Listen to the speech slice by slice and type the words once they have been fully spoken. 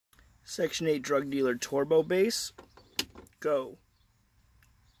Section 8 drug dealer turbo bass. Go.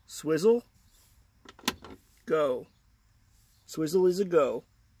 Swizzle. Go. Swizzle is a go.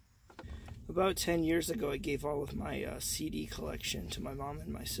 About 10 years ago, I gave all of my CD collection to my mom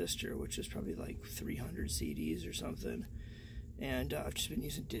and my sister, which is probably like 300 CDs or something. And I've just been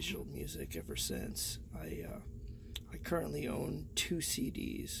using digital music ever since. I currently own 2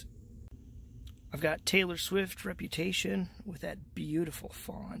 CDs. I've got Taylor Swift Reputation with that beautiful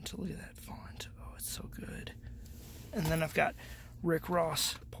font. Look at that font. Oh, it's so good. And then I've got Rick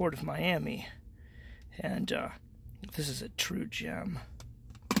Ross, Port of Miami. And this is a true gem.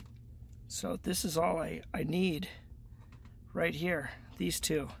 So this is all I need right here, these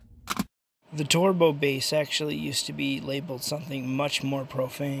two. The turbo bass actually used to be labeled something much more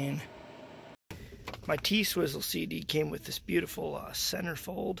profane. My T-Swizzle CD came with this beautiful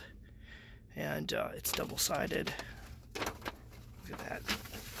centerfold, and it's double-sided. Look at that.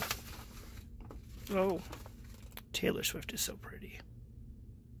 Oh, Taylor Swift is so pretty.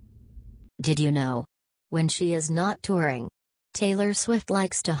 Did you know? When she is not touring, Taylor Swift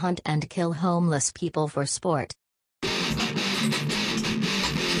likes to hunt and kill homeless people for sport.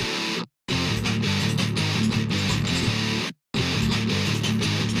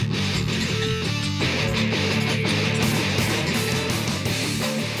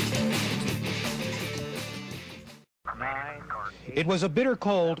 It was a bitter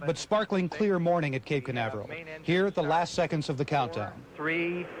cold but sparkling clear morning at Cape Canaveral. Here at the last seconds of the countdown.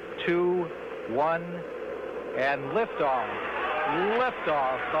 3, 2, 1, and liftoff.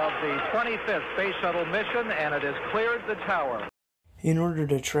 Liftoff of the 25th Space Shuttle mission, and it has cleared the tower. In order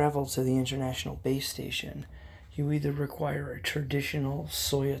to travel to the International Base Station, you either require a traditional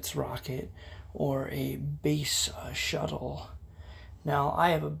Soyuz rocket or a Bass Shuttle. Now, I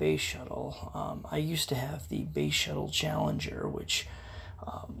have a Bass Shuttle. I used to have the Bass Shuttle Challenger, which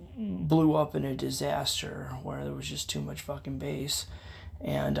blew up in a disaster where there was just too much fucking bass.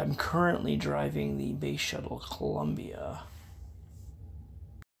 And I'm currently driving the Bass Shuttle Columbia.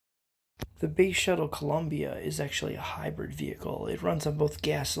 The Bass Shuttle Columbia is actually a hybrid vehicle. It runs on both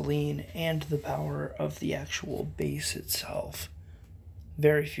gasoline and the power of the actual base itself.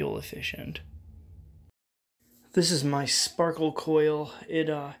 Very fuel efficient. This is my sparkle coil. It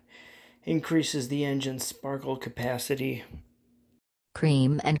increases the engine's sparkle capacity.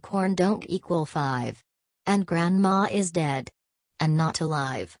 Cream and corn don't equal 5. And grandma is dead. And not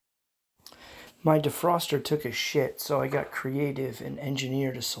alive. My defroster took a shit, so I got creative and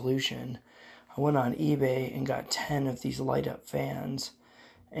engineered a solution. I went on eBay and got 10 of these light-up fans,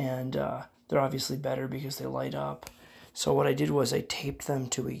 and they're obviously better because they light up. So what I did was I taped them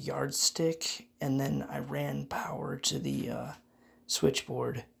to a yardstick, and then I ran power to the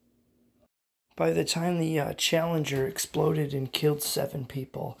switchboard. By the time the Challenger exploded and killed 7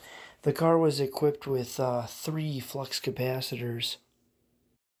 people, the car was equipped with 3 flux capacitors.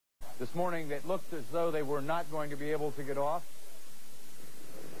 This morning it looked as though they were not going to be able to get off.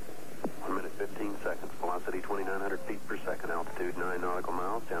 1 minute 15 seconds. Velocity 2,900 feet per second. Altitude 9 nautical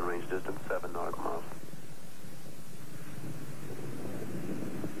miles. Downrange distance 7 nautical miles.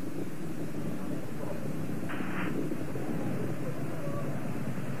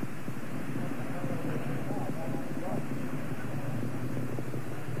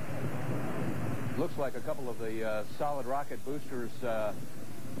 Looks like a couple of the solid rocket boosters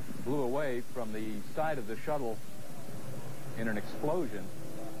blew away from the side of the shuttle in an explosion.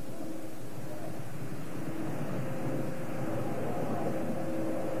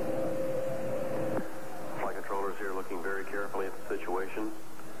 Flight controllers here looking very carefully at the situation.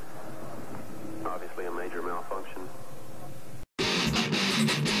 Obviously a major malfunction.